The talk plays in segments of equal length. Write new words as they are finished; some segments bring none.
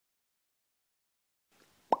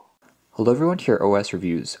Hello everyone, here at OS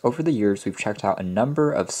Reviews. Over the years, we've checked out a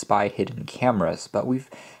number of spy hidden cameras, but we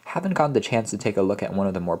haven't gotten the chance to take a look at one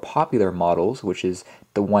of the more popular models, which is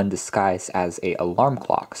the one disguised as an alarm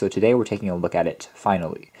clock. So today we're taking a look at it,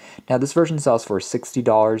 finally. Now this version sells for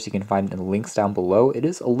 $60. You can find it in the links down below. It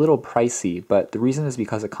is a little pricey, but the reason is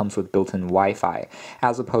because it comes with built-in Wi-Fi,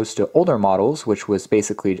 as opposed to older models, which was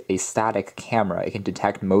basically a static camera. It can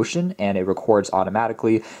detect motion and it records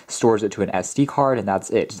automatically, stores it to an SD card, and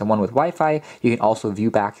that's it. The one with Wi-Fi, you can also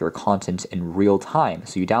view back your content in real time.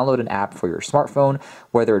 So you download an app for your smartphone,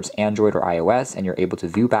 whether it's Android or iOS, and you're able to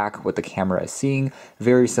view back what the camera is seeing,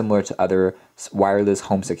 very similar to other wireless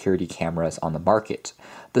home security cameras on the market.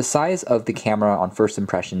 The size of the camera on first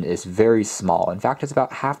impression is very small. In fact, it's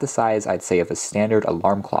about half the size, I'd say, of a standard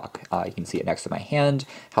alarm clock. You can see it next to my hand,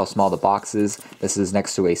 how small the box is. This is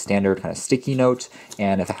next to a standard kind of sticky note,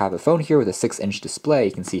 and if I have a phone here with a 6-inch display,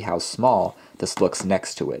 you can see how small this looks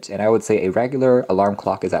next to it. And I would say a regular alarm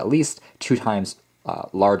clock is at least 2 times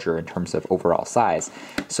larger in terms of overall size.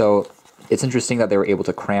 So it's interesting that they were able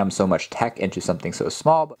to cram so much tech into something so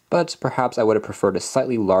small, but perhaps I would have preferred a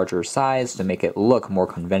slightly larger size to make it look more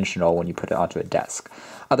conventional when you put it onto a desk.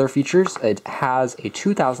 Other features, it has a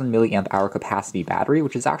 2000 milliamp hour capacity battery,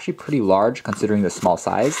 which is actually pretty large considering the small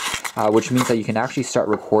size, which means that you can actually start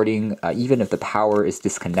recording even if the power is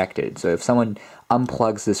disconnected. So if someone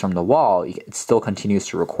unplugs this from the wall, it still continues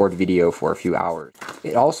to record video for a few hours.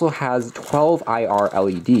 It also has 12 IR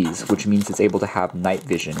LEDs, which means it's able to have night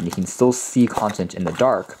vision, and you can still see content in the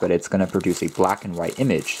dark, but it's going to produce a black and white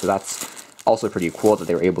image. So that's also pretty cool that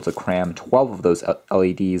they were able to cram 12 of those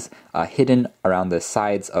LEDs hidden around the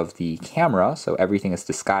sides of the camera, so everything is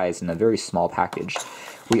disguised in a very small package.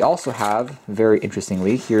 We also have, very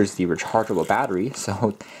interestingly, here's the rechargeable battery.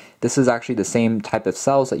 So this is actually the same type of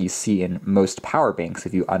cells that you see in most power banks.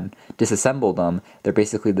 If you disassemble them, they're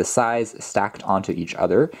basically the size stacked onto each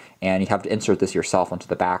other, and you have to insert this yourself onto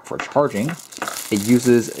the back for charging. It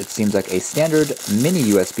uses, it seems like, a standard mini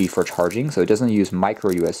USB for charging, so it doesn't use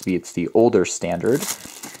micro USB, it's the older standard.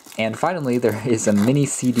 And finally, there is a mini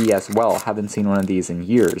CD as well. Haven't seen one of these in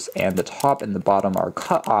years, and the top and the bottom are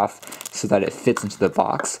cut off so that it fits into the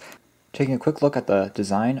box. Taking a quick look at the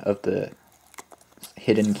design of the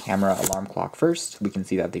hidden camera alarm clock first, we can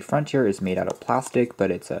see that the front here is made out of plastic,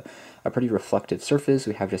 but it's a pretty reflective surface.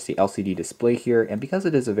 We have just the LCD display here, and because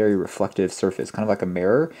it is a very reflective surface, kind of like a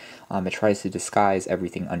mirror, it tries to disguise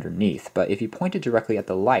everything underneath. But if you point it directly at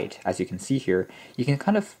the light, as you can see here, you can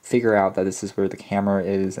kind of figure out that this is where the camera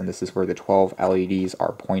is, and this is where the 12 LEDs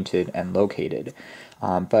are pointed and located.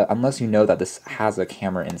 But unless you know that this has a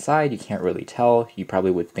camera inside, you can't really tell. You probably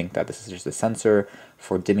would think that this is just a sensor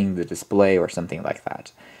for dimming the display or something like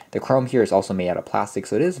that. The chrome here is also made out of plastic,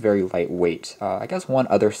 so it is very lightweight. I guess one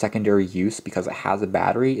other secondary use, because it has a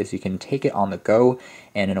battery, is you can take it on the go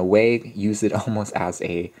and in a way use it almost as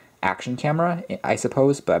a action camera, I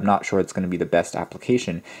suppose, but I'm not sure it's going to be the best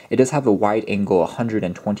application. It does have a wide angle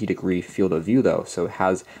 120-degree field of view though, so it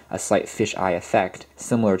has a slight fisheye effect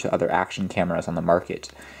similar to other action cameras on the market.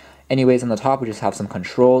 Anyways, on the top we just have some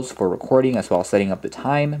controls for recording as well as setting up the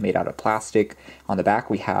time, made out of plastic. On the back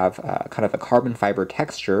we have kind of a carbon fiber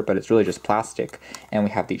texture, but it's really just plastic. And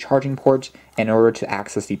we have the charging port, and in order to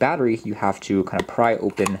access the battery you have to kind of pry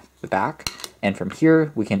open the back, and from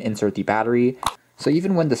here we can insert the battery. So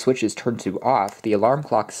even when the switch is turned to off, the alarm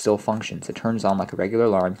clock still functions. It turns on like a regular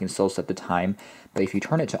alarm, you can still set the time, but if you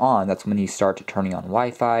turn it to on, that's when you start turning on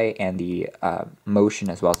Wi-Fi and the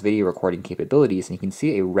motion as well as video recording capabilities, and you can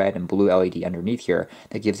see a red and blue LED underneath here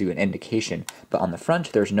that gives you an indication, but on the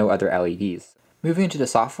front there's no other LEDs. Moving into the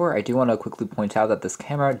software, I do want to quickly point out that this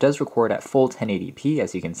camera does record at full 1080p,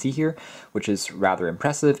 as you can see here, which is rather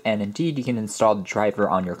impressive, and indeed you can install the driver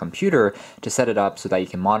on your computer to set it up so that you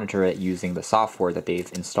can monitor it using the software that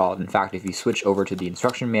they've installed. In fact, if you switch over to the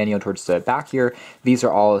instruction manual towards the back here, these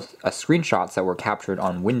are all screenshots that were captured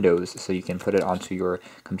on Windows, so you can put it onto your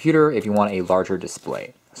computer if you want a larger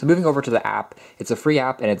display. So moving over to the app, it's a free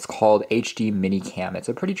app and it's called HD Minicam. It's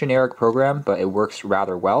a pretty generic program, but it works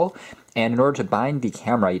rather well. And in order to bind the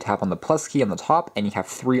camera, you tap on the plus key on the top and you have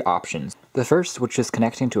 3 options. The first, which is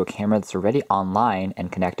connecting to a camera that's already online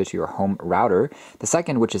and connected to your home router. The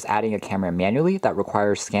second, which is adding a camera manually, that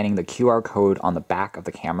requires scanning the QR code on the back of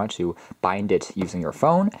the camera to bind it using your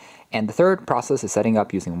phone. And the third process is setting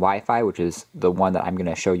up using Wi-Fi, which is the one that I'm going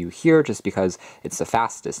to show you here just because it's the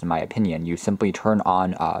fastest in my opinion. You simply turn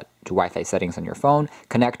on to Wi-Fi settings on your phone,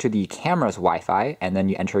 connect to the camera's Wi-Fi, and then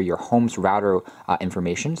you enter your home's router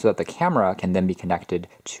information so that the camera can then be connected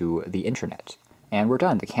to the internet. And we're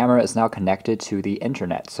done. The camera is now connected to the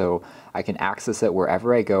internet. So I can access it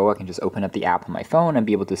wherever I go. I can just open up the app on my phone and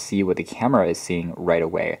be able to see what the camera is seeing right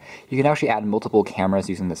away. You can actually add multiple cameras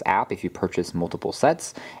using this app if you purchase multiple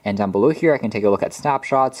sets. And down below here, I can take a look at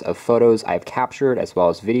snapshots of photos I've captured as well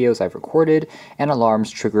as videos I've recorded and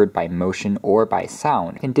alarms triggered by motion or by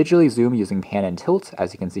sound. I can digitally zoom using pan and tilt.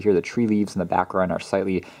 As you can see here, the tree leaves in the background are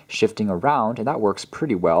slightly shifting around, and that works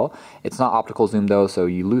pretty well. It's not optical zoom though, so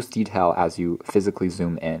you lose detail as you physically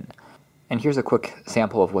zoom in. And here's a quick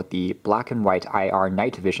sample of what the black and white IR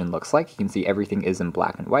night vision looks like. You can see everything is in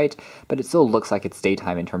black and white, but it still looks like it's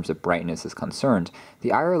daytime in terms of brightness is concerned.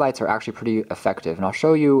 The IR lights are actually pretty effective, and I'll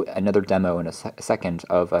show you another demo in a second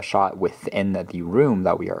of a shot within the room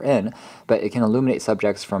that we are in, but it can illuminate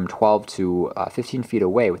subjects from 12 to 15 feet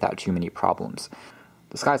away without too many problems.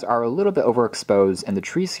 The skies are a little bit overexposed, and the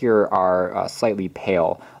trees here are slightly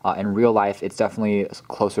pale. In real life, it's definitely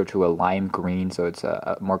closer to a lime green, so it's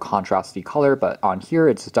a more contrasty color, but on here,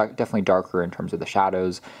 it's definitely darker in terms of the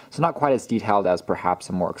shadows, so not quite as detailed as perhaps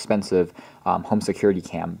a more expensive home security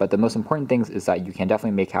cam. But the most important thing is that you can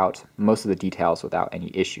definitely make out most of the details without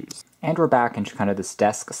any issues. And we're back into kind of this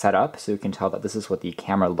desk setup, so you can tell that this is what the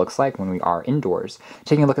camera looks like when we are indoors.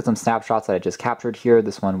 Taking a look at some snapshots that I just captured here,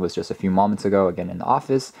 this one was just a few moments ago, again in the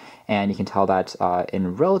office, and you can tell that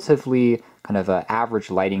in relatively kind of average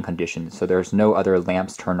lighting conditions, so there's no other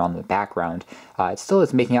lamps turned on in the background. It still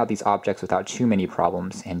is making out these objects without too many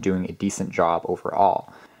problems and doing a decent job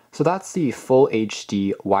overall. So that's the full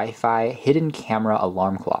HD Wi-Fi hidden camera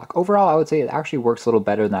alarm clock. Overall, I would say it actually works a little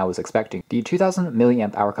better than I was expecting. The 2000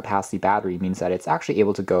 milliamp hour capacity battery means that it's actually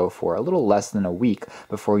able to go for a little less than a week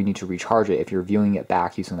before you need to recharge it if you're viewing it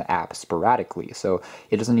back using the app sporadically. So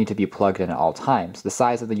it doesn't need to be plugged in at all times. The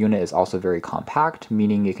size of the unit is also very compact,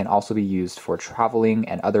 meaning it can also be used for traveling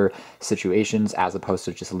and other situations as opposed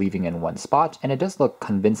to just leaving in one spot. And it does look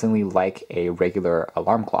convincingly like a regular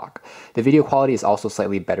alarm clock. The video quality is also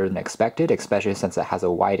slightly better than expected, especially since it has a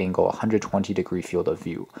wide-angle 120-degree field of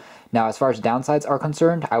view. Now, as far as downsides are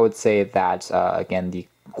concerned, I would say that, again, the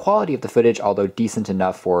quality of the footage, although decent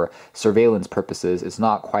enough for surveillance purposes, is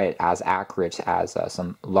not quite as accurate as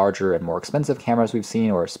some larger and more expensive cameras we've seen,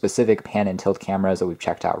 or specific pan and tilt cameras that we've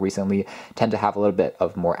checked out recently tend to have a little bit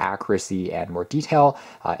of more accuracy and more detail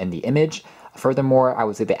in the image. Furthermore, I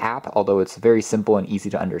would say the app, although it's very simple and easy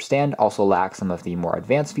to understand, also lacks some of the more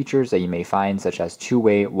advanced features that you may find, such as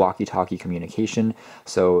two-way walkie-talkie communication.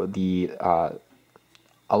 So the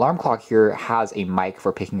alarm clock here has a mic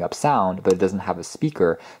for picking up sound, but it doesn't have a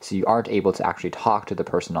speaker, so you aren't able to actually talk to the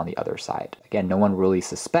person on the other side. Again, no one really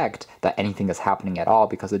suspects that anything is happening at all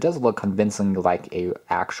because it does look convincingly like an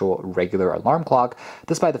actual regular alarm clock,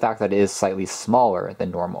 despite the fact that it is slightly smaller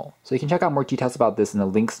than normal. So you can check out more details about this in the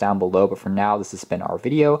links down below, but for now, this has been our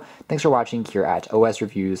video. Thanks for watching here at OS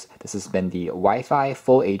Reviews. This has been the Wi-Fi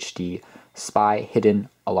Full HD Spy Hidden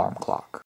Alarm Clock.